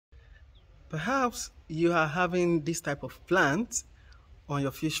Perhaps you are having this type of plant on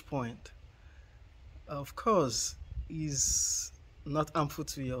your fish pond. Of course, is not harmful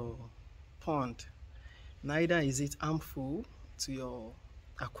to your pond. Neither is it harmful to your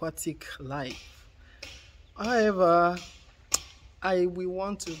aquatic life. However, I will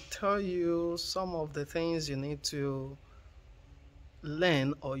want to tell you some of the things you need to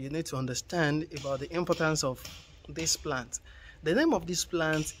learn or you need to understand about the importance of this plant. The name of this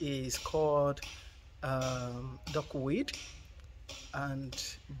plant is called duckweed, and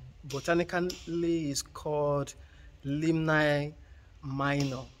botanically is called Lemna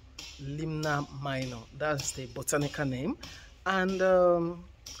Minor. Lemna Minor, that's the botanical name. And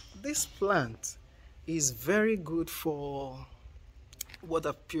this plant is very good for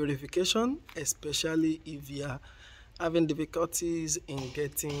water purification, especially if you are having difficulties in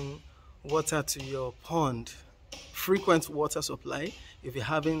getting water to your pond. Frequent water supply, if you're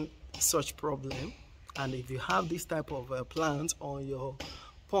having such problem, and if you have this type of plant on your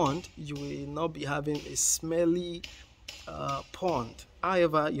pond, you will not be having a smelly pond.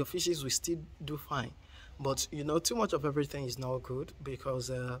 However, your fishes will still do fine. But you know, too much of everything is not good,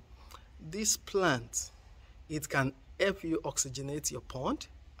 because this plant, it can help you oxygenate your pond.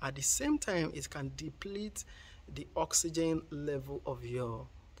 At the same time, it can deplete the oxygen level of your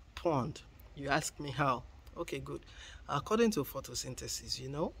pond. You ask me how? Okay, good. According to photosynthesis,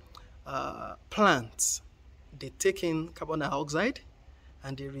 plants, they take in carbon dioxide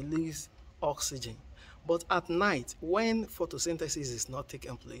and they release oxygen. But at night, when photosynthesis is not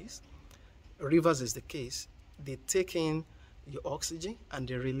taking place, rivers is the case, they take in your oxygen and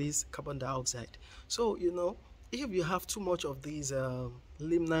they release carbon dioxide. So, if you have too much of these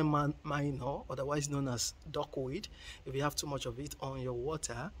Lemna Minor, otherwise known as duckweed, if you have too much of it on your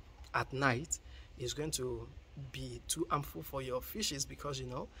water at night, it's going to be too harmful for your fishes, because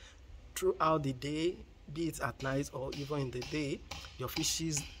throughout the day, be it at night or even in the day, your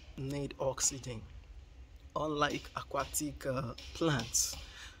fishes need oxygen, unlike aquatic plants.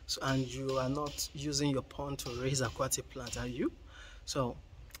 So, and you are not using your pond to raise aquatic plants, are you? So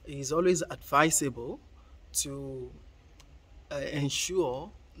it is always advisable to ensure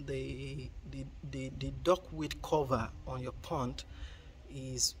the duckweed cover on your pond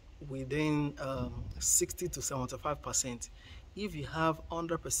is within 60 to 75%. If you have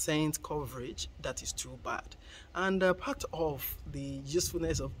 100% coverage, that is too bad. And part of the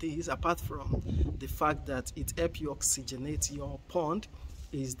usefulness of this, apart from the fact that it helps you oxygenate your pond,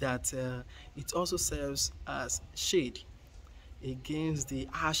 is that it also serves as shade against the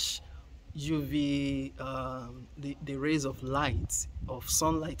harsh UV, the rays of light, of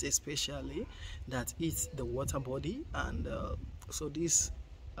sunlight especially, that hits the water body. And so this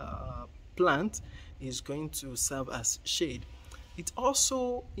plant is going to serve as shade. It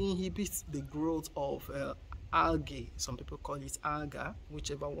also inhibits the growth of algae. Some people call it alga,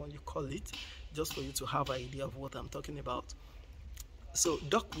 whichever one you call it, just for you to have an idea of what I'm talking about. So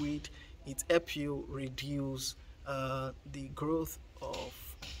duckweed, it helps you reduce the growth of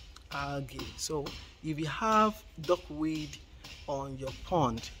algae. So if you have duckweed on your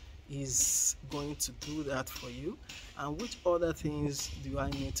pond, is going to do that for you. And which other things do I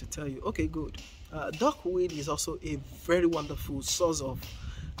need to tell you? Okay, good. Duckweed is also a very wonderful source of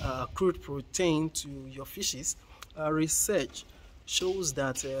crude protein to your fishes. Research shows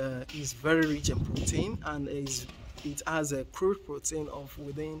that it's very rich in protein, and it has a crude protein of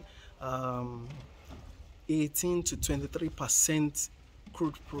within 18 to 23%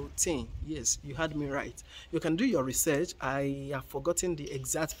 crude protein. Yes, you heard me right. You can do your research. I have forgotten the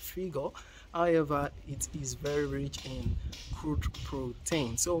exact figure. However, it is very rich in crude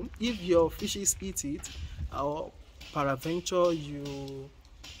protein. So if your fishes eat it, or peradventure you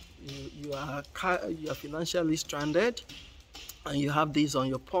are financially stranded and you have this on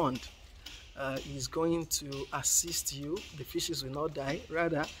your pond, is going to assist you. The fishes will not die,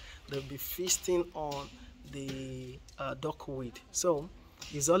 rather they'll be feasting on the duckweed. So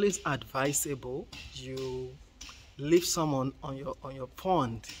it's always advisable you leave some on your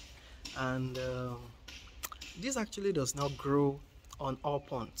pond. And this actually does not grow on all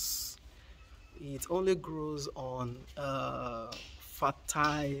ponds. It only grows on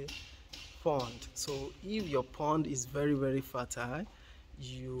fertile pond. So if your pond is very, very fertile,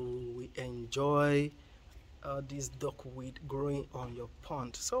 you will enjoy this duckweed growing on your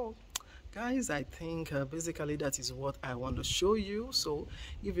pond. So guys, I think basically that is what I want to show you. So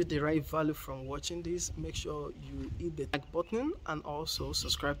if you derive value from watching this, make sure you hit the like button and also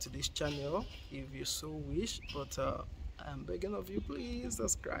subscribe to this channel if you so wish. But I'm begging of you, please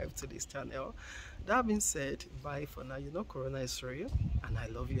subscribe to this channel. That being said, bye for now. You know Corona is real, and I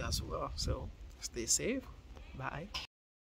love you as well. So stay safe. Bye.